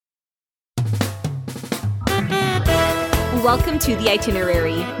Welcome to The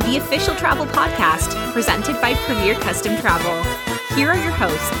Itinerary, the official travel podcast presented by Premier Custom Travel. Here are your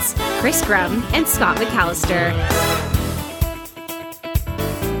hosts, Chris Grum and Scott McAllister.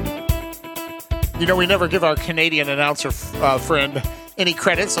 You know, we never give our Canadian announcer friend any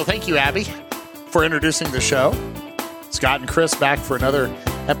credit, so thank you, Abby, for introducing the show. Scott and Chris back for another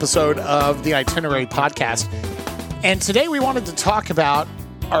episode of the Itinerary podcast. And today we wanted to talk about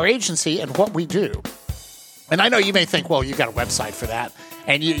our agency and what we do. And I know you may think, well, you've got a website for that,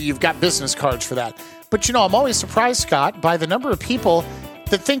 and you've got business cards for that. But, you know, I'm always surprised, Scott, by the number of people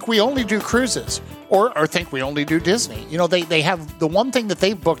that think we only do cruises or think we only do Disney. You know, they have the one thing that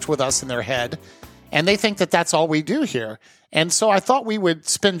they've booked with us in their head, and they think that that's all we do here. And so I thought we would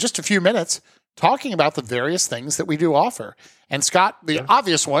spend just a few minutes talking about the various things that we do offer. And, Scott, the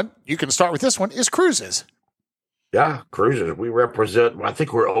obvious one, you can start with this one, is cruises. Yeah, cruises. We represent, I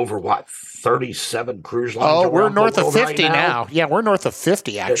think we're over, 37 cruise lines? Oh, we're north of 50 right now. Yeah, we're north of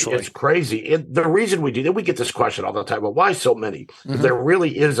 50, actually. It's crazy. The reason we do that, we get this question all the time, well, why so many? Mm-hmm. There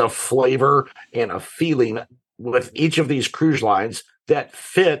really is a flavor and a feeling with each of these cruise lines that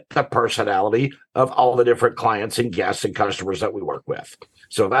fit the personality of all the different clients and guests and customers that we work with.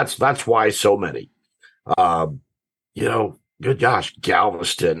 So that's why so many. Good gosh,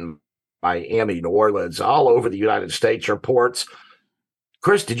 Galveston, Miami, New Orleans, all over the United States are ports.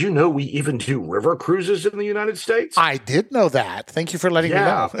 Chris, did you know we even do river cruises in the United States? I did know that. Thank you for letting me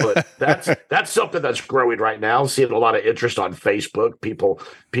know. But that's something that's growing right now. Seeing a lot of interest on Facebook. People,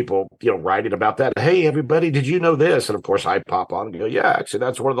 writing about that. Hey, everybody, did you know this? And of course, I pop on and go, yeah, actually,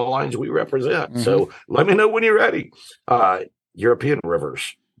 that's one of the lines we represent. Mm-hmm. So let me know when you're ready. European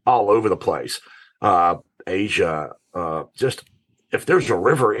rivers all over the place. Asia, if there's a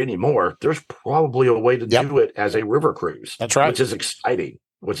river anymore, there's probably a way to do it as a river cruise. That's right. Which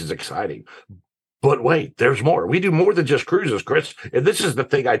is exciting. But wait, there's more. We do more than just cruises, Chris. And this is the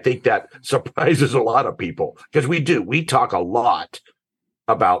thing I think that surprises a lot of people. Because we talk a lot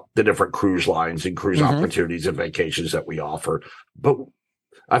about the different cruise lines and cruise opportunities and vacations that we offer. But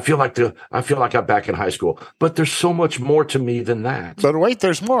I feel like I'm back in high school, but there's so much more to me than that. But wait,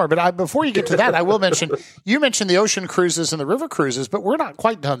 there's more. But before you get to that, I will mention, you mentioned the ocean cruises and the river cruises, but we're not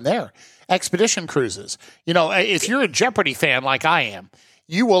quite done there. Expedition cruises. You know, if you're a Jeopardy fan like I am,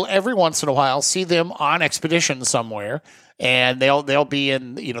 you will every once in a while see them on expedition somewhere, and they'll be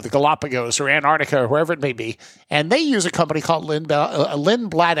in, the Galapagos or Antarctica or wherever it may be, and they use a company called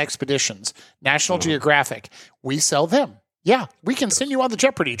Lindblad Expeditions, National Geographic. We sell them. Yeah, we can send you on the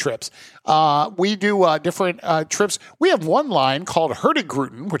Jeopardy trips. We do different trips. We have one line called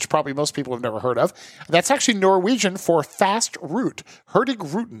Hurtigruten, which probably most people have never heard of. That's actually Norwegian for fast route,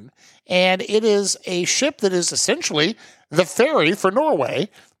 Hurtigruten. And it is a ship that is essentially the ferry for Norway,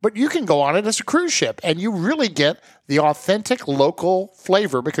 but you can go on it as a cruise ship, and you really get the authentic local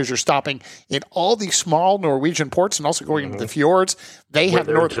flavor because you're stopping in all these small Norwegian ports and also going into the fjords.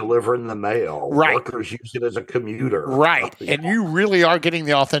 They're delivering the mail. Right. Workers use it as a commuter. Right. And you really are getting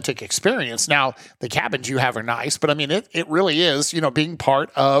the authentic experience. Now, the cabins you have are nice, but I mean, it really is, being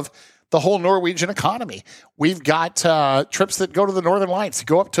part of the whole Norwegian economy. We've got trips that go to the Northern Lights, that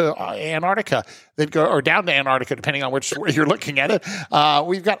go up to Antarctica, or down to Antarctica, depending on which way you're looking at it.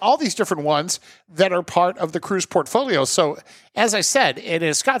 We've got all these different ones that are part of the cruise portfolio. So, as I said, and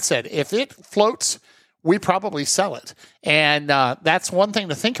as Scott said, if it floats, we probably sell it. And that's one thing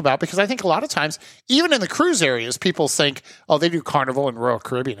to think about, because I think a lot of times, even in the cruise areas, people think, oh, they do Carnival and Royal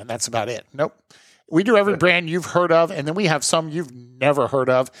Caribbean, and that's about it. Nope. We do every brand you've heard of, and then we have some you've never heard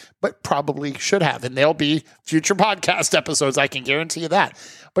of, but probably should have. And there'll be future podcast episodes, I can guarantee you that.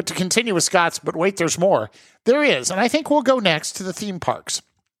 But to continue with Scott's, but wait, there's more. There is, and I think we'll go next to the theme parks.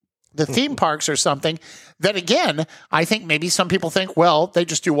 The theme parks are something that, again, I think maybe some people think, well, they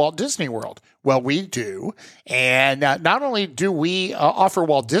just do Walt Disney World. Well, we do. And not only do we offer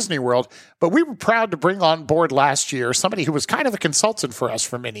Walt Disney World, but we were proud to bring on board last year somebody who was kind of a consultant for us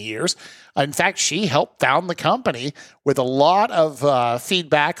for many years. In fact, she helped found the company with a lot of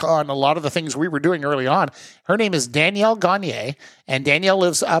feedback on a lot of the things we were doing early on. Her name is Danielle Gagne, and Danielle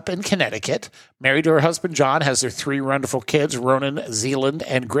lives up in Connecticut, married to her husband, John, has their 3 wonderful kids, Ronan, Zealand,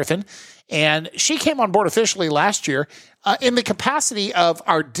 and Griffin. And she came on board officially last year in the capacity of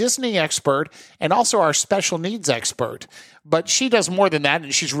our Disney expert and also our special needs expert. But she does more than that,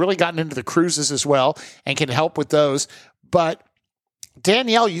 and she's really gotten into the cruises as well and can help with those. But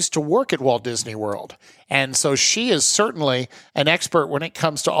Danielle used to work at Walt Disney World, and so she is certainly an expert when it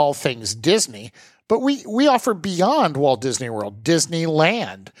comes to all things Disney. But we offer beyond Walt Disney World,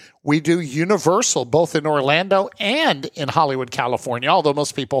 Disneyland. We do Universal, both in Orlando and in Hollywood, California, although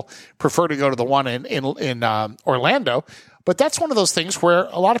most people prefer to go to the one in Orlando. But that's one of those things where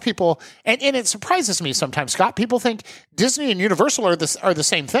a lot of people, and it surprises me sometimes, Scott, people think Disney and Universal are the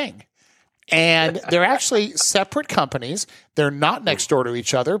same thing. And they're actually separate companies. They're not next door to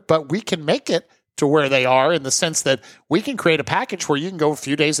each other, but we can make it to where they are in the sense that we can create a package where you can go a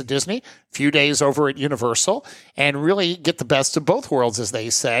few days at Disney, a few days over at Universal, and really get the best of both worlds, as they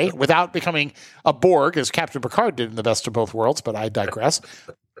say, without becoming a Borg, as Captain Picard did in the best of both worlds, but I digress.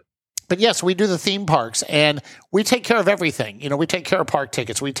 But yes, we do the theme parks, and we take care of everything. We take care of park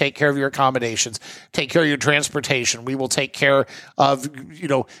tickets. We take care of your accommodations, take care of your transportation. We will take care of,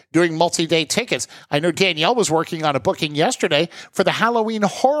 doing multi-day tickets. I know Danielle was working on a booking yesterday for the Halloween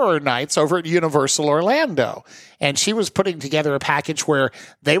Horror Nights over at Universal Orlando. And she was putting together a package where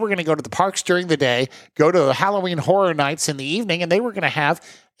they were going to go to the parks during the day, go to the Halloween Horror Nights in the evening, and they were going to have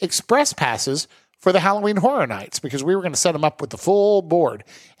express passes for the Halloween Horror Nights because we were going to set them up with the full board.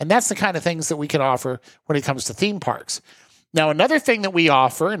 And that's the kind of things that we can offer when it comes to theme parks. Now, another thing that we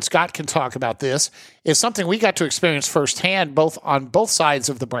offer, and Scott can talk about this, is something we got to experience firsthand on both sides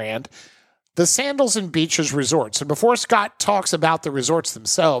of the brand, the Sandals and Beaches Resorts. And before Scott talks about the resorts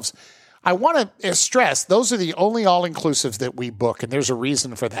themselves, I want to stress those are the only all-inclusives that we book, and there's a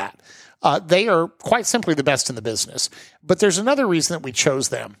reason for that. They are quite simply the best in the business. But there's another reason that we chose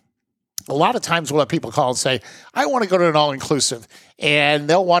them. A lot of times we'll have people call and say, I want to go to an all-inclusive, and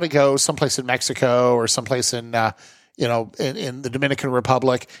they'll want to go someplace in Mexico or someplace in the Dominican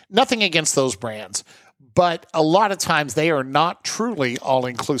Republic. Nothing against those brands, but a lot of times they are not truly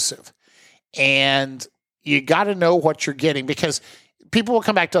all-inclusive. And you got to know what you're getting because people will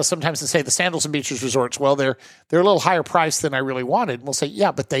come back to us sometimes and say the Sandals and Beaches Resorts, well, they're a little higher priced than I really wanted. And we'll say,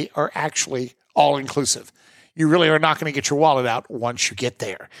 yeah, but they are actually all-inclusive. You really are not going to get your wallet out once you get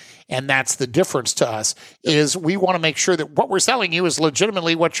there. And that's the difference to us is we want to make sure that what we're selling you is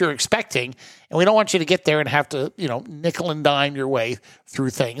legitimately what you're expecting. And we don't want you to get there and have to, nickel and dime your way through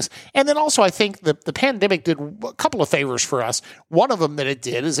things. And then also I think the pandemic did a couple of favors for us. One of them that it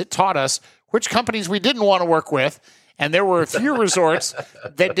did is it taught us which companies we didn't want to work with. And there were a few resorts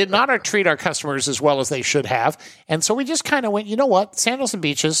that did not treat our customers as well as they should have. And so we just kind of went, you know what, Sandals and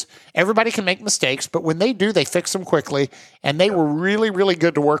Beaches, everybody can make mistakes, but when they do, they fix them quickly. And they were really, really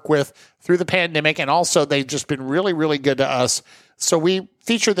good to work with through the pandemic. And also they've just been really, really good to us. So we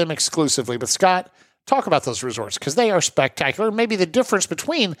feature them exclusively. But Scott, talk about those resorts because they are spectacular. Maybe the difference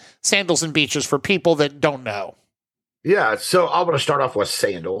between Sandals and Beaches for people that don't know. Yeah, so I want to start off with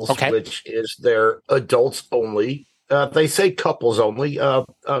Sandals, which is their adults only. They say couples only. A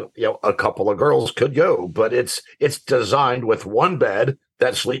couple of girls could go, but it's designed with one bed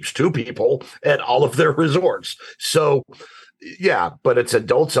that sleeps two people at all of their resorts. So, yeah, but it's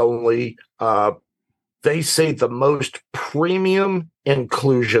adults only. They say the most premium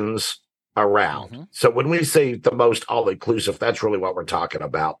inclusions around. Mm-hmm. So when we say the most all-inclusive, that's really what we're talking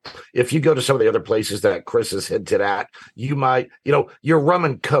about. If you go to some of the other places that Chris has hinted at, you might, your rum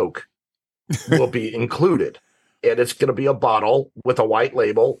and Coke will be included. And it's going to be a bottle with a white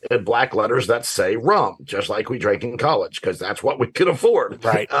label and black letters that say rum, just like we drank in college, because that's what we could afford.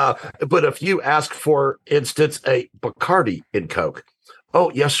 Right. But if you ask, for instance, a Bacardi in Coke,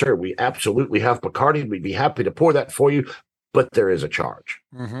 oh, yes, sir, we absolutely have Bacardi. We'd be happy to pour that for you, but there is a charge.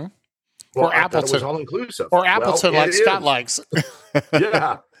 Mm-hmm. Well, or Appleton. Was all-inclusive. Or Appleton, like Scott likes.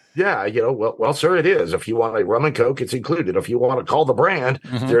 Yeah. Yeah, well, sir, it is. If you want a rum and Coke, it's included. If you want to call the brand,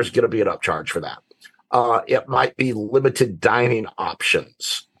 there's going to be an upcharge for that. It might be limited dining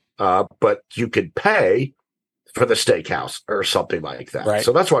options, but you could pay for the steakhouse or something like that. Right.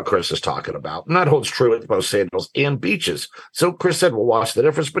 So that's what Chris is talking about. And that holds true at both Sandals and Beaches. So Chris said, well, what's the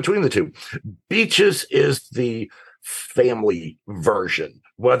difference between the two? Beaches is the family version,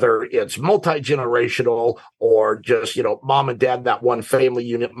 whether it's multi-generational or just, mom and dad, that one family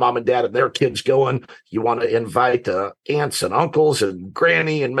unit, mom and dad and their kids going. You want to invite aunts and uncles and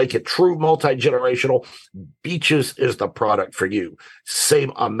granny and make it true multi-generational. Beaches is the product for you.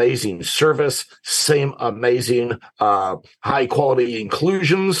 Same amazing service, same amazing high quality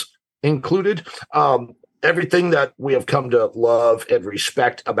inclusions included. Everything that we have come to love and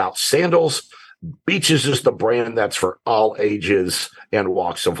respect about Sandals. Beaches is the brand that's for all ages and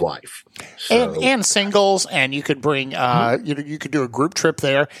walks of life. So. And singles, and you could bring, you could do a group trip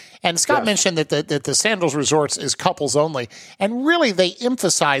there. And Scott mentioned that the Sandals Resorts is couples only. And really, they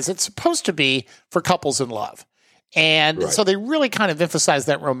emphasize it's supposed to be for couples in love. And so they really kind of emphasize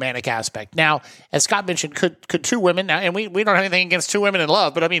that romantic aspect. Now, as Scott mentioned, could two women, now, and we don't have anything against two women in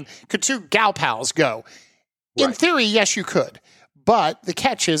love, but I mean, could two gal pals go? In theory, yes, you could. But the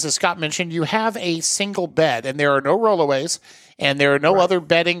catch is, as Scott mentioned, you have a single bed, and there are no rollaways, and there are no other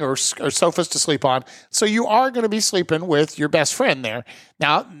bedding or sofas to sleep on. So you are going to be sleeping with your best friend there.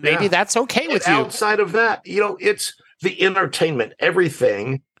 Now, maybe that's okay with you. Outside of that, it's the entertainment,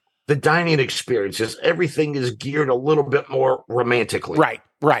 everything, the dining experiences, everything is geared a little bit more romantically. Right.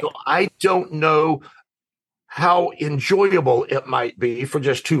 So I don't know how enjoyable it might be for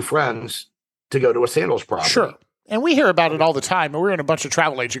just two friends to go to a sandals property. Sure. And we hear about it all the time. We're in a bunch of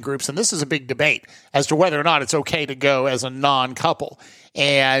travel agent groups, and this is a big debate as to whether or not it's okay to go as a non-couple.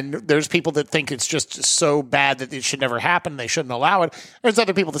 And there's people that think it's just so bad that it should never happen. They shouldn't allow it. There's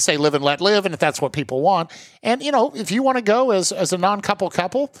other people that say live and let live, and if that's what people want. And, if you want to go as a non-couple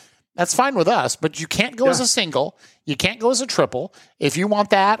couple, that's fine with us. But you can't go as a single. You can't go as a triple. If you want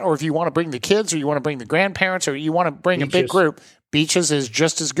that, or if you want to bring the kids, or you want to bring the grandparents, or you want to bring a big group, beaches is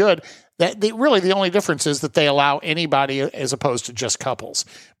just as good. Really, the only difference is that they allow anybody as opposed to just couples.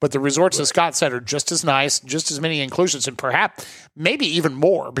 But the resorts, as Scott said, are just as nice, just as many inclusions, and perhaps maybe even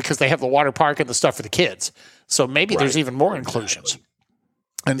more because they have the water park and the stuff for the kids. So maybe there's even more inclusions.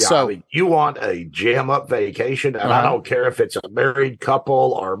 And you want a jam-up vacation, and I don't care if it's a married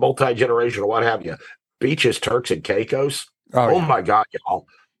couple or multi-generational, what have you. Beaches, Turks, and Caicos. Oh my God, y'all.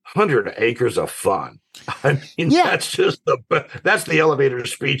 100 acres of fun. I mean, that's just that's the elevator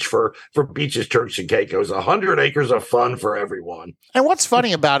speech for beaches, Turks, and Caicos. 100 acres of fun for everyone. And what's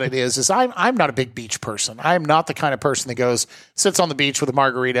funny about it is I'm not a big beach person. I'm not the kind of person that sits on the beach with a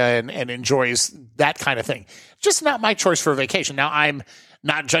margarita and enjoys that kind of thing. Just not my choice for a vacation. Now, I'm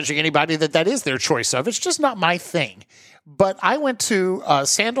not judging anybody that is their choice of. It's just not my thing. But I went to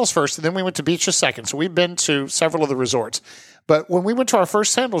Sandals first, and then we went to beaches second. So we've been to several of the resorts. But when we went to our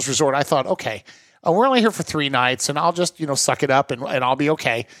first Sandals resort, I thought, okay, we're only here for 3 nights, and I'll just, suck it up and I'll be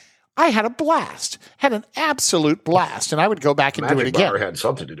okay. I had a blast, had an absolute blast, and I would go back and do it again. The Magic Bar had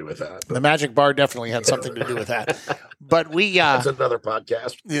something to do with that. The Magic Bar definitely had something to do with that. But that's another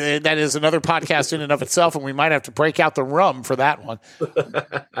podcast. That is another podcast in and of itself, and we might have to break out the rum for that one.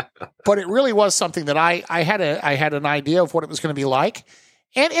 But it really was something that I had an idea of what it was going to be like.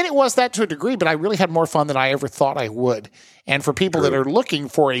 And it was that to a degree, but I really had more fun than I ever thought I would. And for people that are looking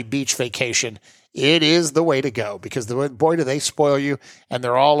for a beach vacation, it is the way to go because, boy, do they spoil you, and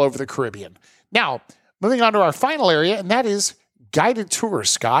they're all over the Caribbean. Now, moving on to our final area, and that is guided tours,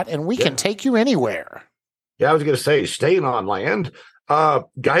 Scott, and we can take you anywhere. Yeah, I was going to say, staying on land,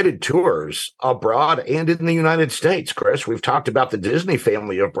 guided tours abroad and in the United States, Chris. We've talked about the Disney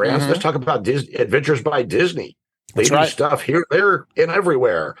family of brands. Let's talk about Adventures by Disney. They do stuff here, there, and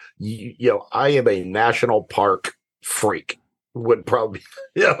everywhere. I am a national park freak. Would probably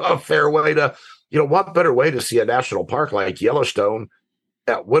be a fair way to, what better way to see a national park like Yellowstone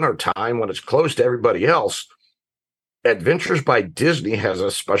at wintertime when it's closed to everybody else? Adventures by Disney has a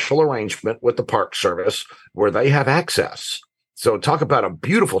special arrangement with the Park Service where they have access. So talk about a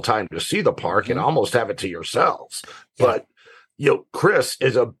beautiful time to see the park and almost have it to yourselves. Yeah. But, Chris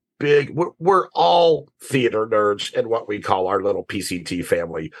is we're all theater nerds in what we call our little PCT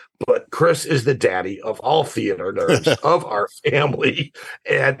family, but Chris is the daddy of all theater nerds of our family.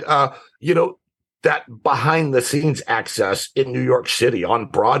 And, that behind the scenes access in New York City on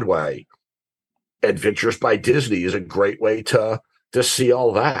Broadway, Adventures by Disney is a great way to see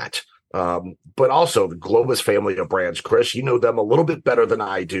all that. But also the Globus family of brands, Chris, you know them a little bit better than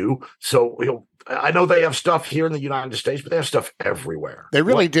I do. So, I know they have stuff here in the United States, but they have stuff everywhere. They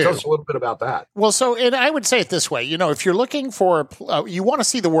really do. Tell us a little bit about that. Well, and I would say it this way. If you're looking for, you want to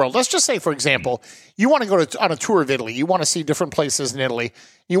see the world. Let's just say, for example, you want to go on a tour of Italy. You want to see different places in Italy.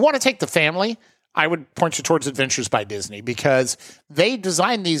 You want to take the family. I would point you towards Adventures by Disney because they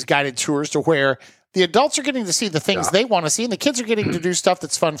designed these guided tours to where the adults are getting to see the things they want to see, and the kids are getting to do stuff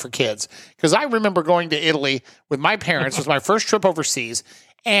that's fun for kids. Because I remember going to Italy with my parents. It was my first trip overseas,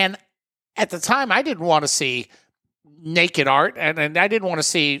 and at the time, I didn't want to see naked art, and I didn't want to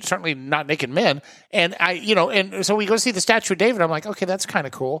see certainly not naked men. And and so we go see the Statue of David. I'm like, okay, that's kind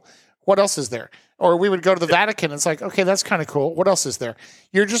of cool. What else is there? Or we would go to the Vatican. And it's like, okay, that's kind of cool. What else is there?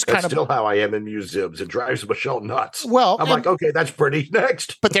 You're just that's still how I am in museums. It drives Michelle nuts. Well, I'm like, okay, that's pretty.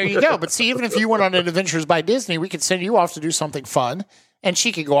 Next. But there you go. But see, even if you went on an Adventures by Disney, we could send you off to do something fun, and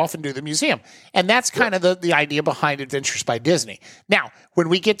she could go off and do the museum. And that's kind of the idea behind Adventures by Disney. Now, when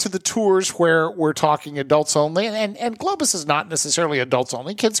we get to the tours where we're talking adults only, and Globus is not necessarily adults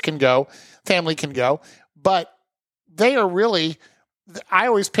only. Kids can go, family can go, but they are really, I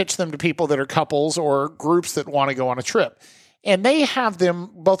always pitch them to people that are couples or groups that want to go on a trip. And they have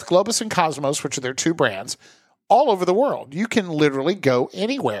them, both Globus and Cosmos, which are their 2 brands, all over the world. You can literally go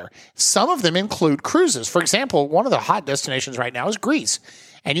anywhere. Some of them include cruises. For example, one of the hot destinations right now is Greece.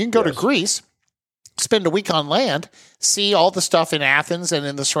 And you can go to Greece, spend a week on land, see all the stuff in Athens and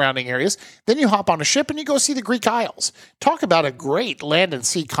in the surrounding areas. Then you hop on a ship and you go see the Greek Isles. Talk about a great land and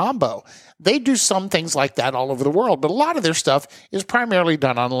sea combo. They do some things like that all over the world, but a lot of their stuff is primarily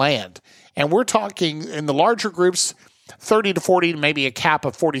done on land. And we're talking in the larger groups, 30 to 40, maybe a cap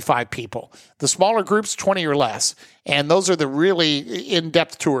of 45 people. The smaller groups, 20 or less. And those are the really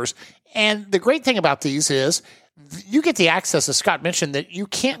in-depth tours. And the great thing about these is you get the access, as Scott mentioned, that you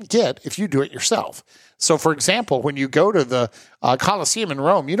can't get if you do it yourself. So, for example, when you go to the Colosseum in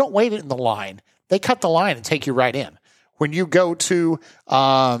Rome, you don't wait in the line. They cut the line and take you right in. When you go to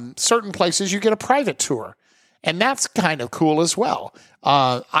certain places, you get a private tour. And that's kind of cool as well.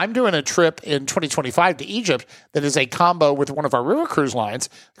 I'm doing a trip in 2025 to Egypt that is a combo with one of our river cruise lines,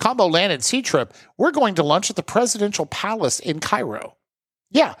 combo land and sea trip. We're going to lunch at the Presidential Palace in Cairo.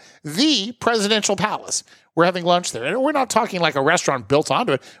 Yeah, the Presidential Palace. We're having lunch there. And we're not talking like a restaurant built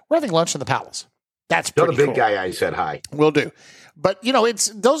onto it. We're having lunch in the palace. That's pretty cool. Tell the big guy I said hi. Will do. But,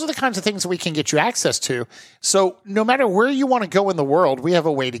 those are the kinds of things that we can get you access to. So no matter where you want to go in the world, we have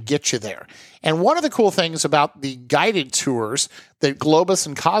a way to get you there. And one of the cool things about the guided tours that Globus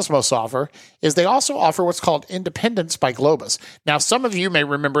and Cosmos offer is they also offer what's called Independence by Globus. Now, some of you may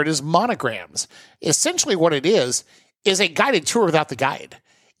remember it as monograms. Essentially what it is a guided tour without the guide.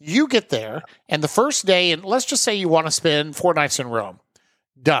 You get there, and the first day, and let's just say you want to spend 4 nights in Rome.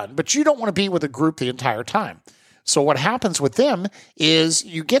 Done. But you don't want to be with a group the entire time. So what happens with them is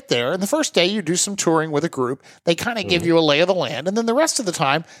you get there, and the first day you do some touring with a group. They kind of give you a lay of the land, and then the rest of the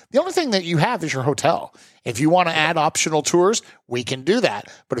time, the only thing that you have is your hotel. If you want to add optional tours, we can do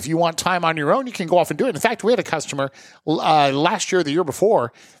that. But if you want time on your own, you can go off and do it. In fact, we had a customer last year, the year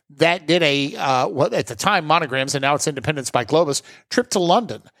before, that did at the time, Monograms, and now it's Independence by Globus, trip to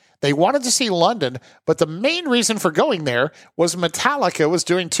London. They wanted to see London, but the main reason for going there was Metallica was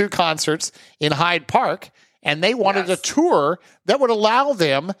doing 2 concerts in Hyde Park, and they wanted a tour that would allow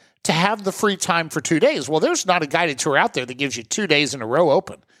them to have the free time for 2 days. Well, there's not a guided tour out there that gives you 2 days in a row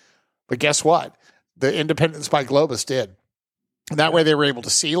open. But guess what? The Independence by Globus did. And that way they were able to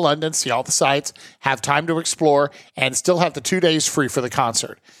see London, see all the sights, have time to explore, and still have the 2 days free for the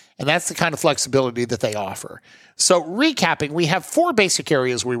concert. And that's the kind of flexibility that they offer. So recapping, we have 4 basic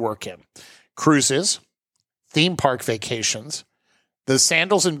areas we work in. Cruises, theme park vacations, the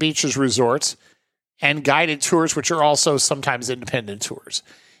Sandals and Beaches resorts, and guided tours, which are also sometimes independent tours.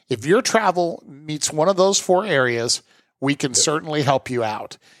 If your travel meets one of those 4 areas, we can certainly help you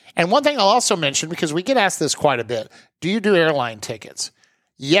out. And one thing I'll also mention, because we get asked this quite a bit, do you do airline tickets?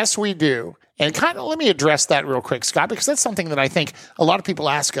 Yes, we do. And let me address that real quick, Scott, because that's something that I think a lot of people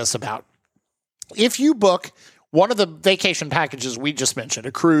ask us about. If you book one of the vacation packages we just mentioned,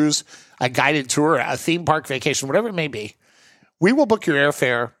 a cruise, a guided tour, a theme park vacation, whatever it may be, we will book your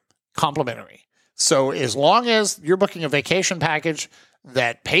airfare complimentary. So as long as you're booking a vacation package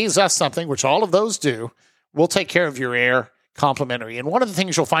that pays us something, which all of those do, we'll take care of your air complimentary. And one of the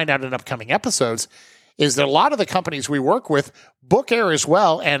things you'll find out in upcoming episodes is that a lot of the companies we work with book air as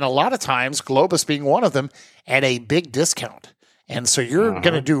well, and a lot of times, Globus being one of them, at a big discount. And so you're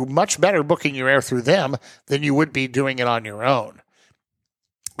going to do much better booking your air through them than you would be doing it on your own.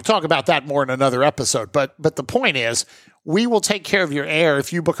 We'll talk about that more in another episode. But the point is, we will take care of your air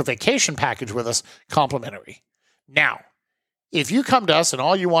if you book a vacation package with us complimentary. Now, if you come to us and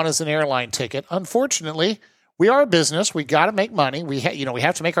all you want is an airline ticket, unfortunately, we are a business. We got to make money. We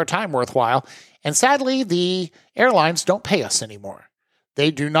have to make our time worthwhile. And sadly, the airlines don't pay us anymore. They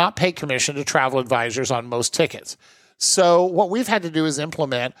do not pay commission to travel advisors on most tickets. So what we've had to do is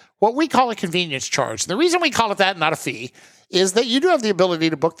implement what we call a convenience charge. The reason we call it that, not a fee, is that you do have the ability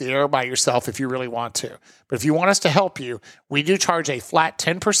to book the air by yourself if you really want to. But if you want us to help you, we do charge a flat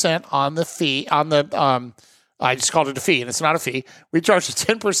 10% on the fee, I just called it a fee, and it's not a fee. We charge a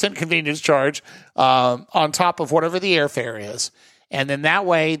 10% convenience charge on top of whatever the airfare is. And then that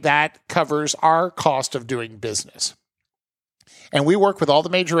way, that covers our cost of doing business. And we work with all the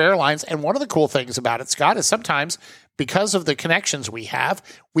major airlines. And one of the cool things about it, Scott, is sometimes because of the connections we have,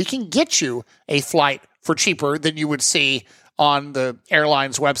 we can get you a flight for cheaper than you would see on the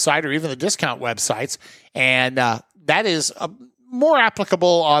airline's website or even the discount websites. And that is more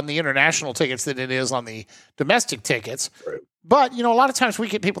applicable on the international tickets than it is on the domestic tickets. Right. But, a lot of times we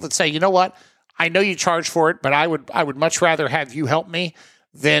get people that say, you know what, I know you charge for it, but I would much rather have you help me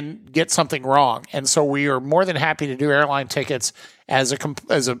than get something wrong. And so we are more than happy to do airline tickets as a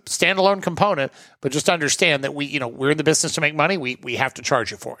standalone component, but just understand that we're in the business to make money. We have to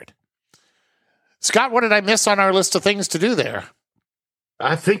charge you for it. Scott, what did I miss on our list of things to do there?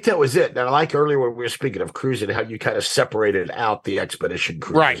 I think that was it. Now, like earlier when we were speaking of cruising, how you kind of separated out the expedition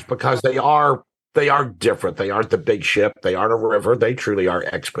cruises, right? Because they are different. They aren't the big ship. They aren't a river. They truly are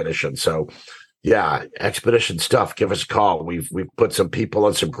expedition. So, yeah, expedition stuff. Give us a call. We've put some people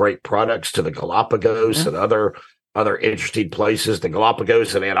on some great products to the Galapagos and other interesting places. The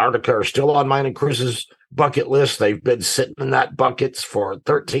Galapagos and Antarctica are still on mine and Chris's bucket list. They've been sitting in that buckets for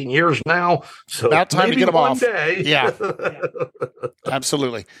 13 years now. So about time to get them off. Day. Yeah,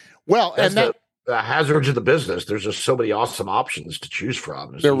 absolutely. Well, that's and the hazards of the business. There's just so many awesome options to choose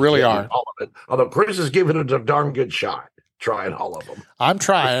from. There really are. All of it. Although Chris is giving it a darn good shot, trying all of them. I'm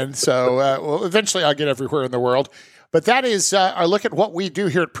trying. So, well, eventually I'll get everywhere in the world. But that is our look at what we do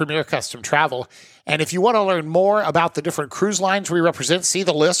here at Premier Custom Travel. And if you want to learn more about the different cruise lines we represent, see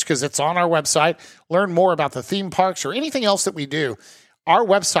the list because it's on our website. Learn more about the theme parks or anything else that we do. Our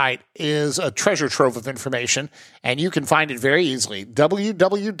website is a treasure trove of information, and you can find it very easily.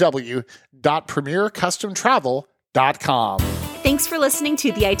 www.premiercustomtravel.com. Thanks for listening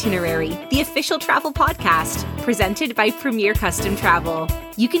to The Itinerary, the official travel podcast presented by Premier Custom Travel.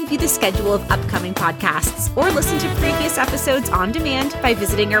 You can view the schedule of upcoming podcasts or listen to previous episodes on demand by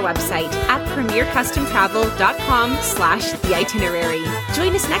visiting our website at premiercustomtravel.com/The Itinerary.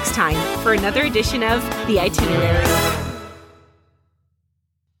 Join us next time for another edition of The Itinerary.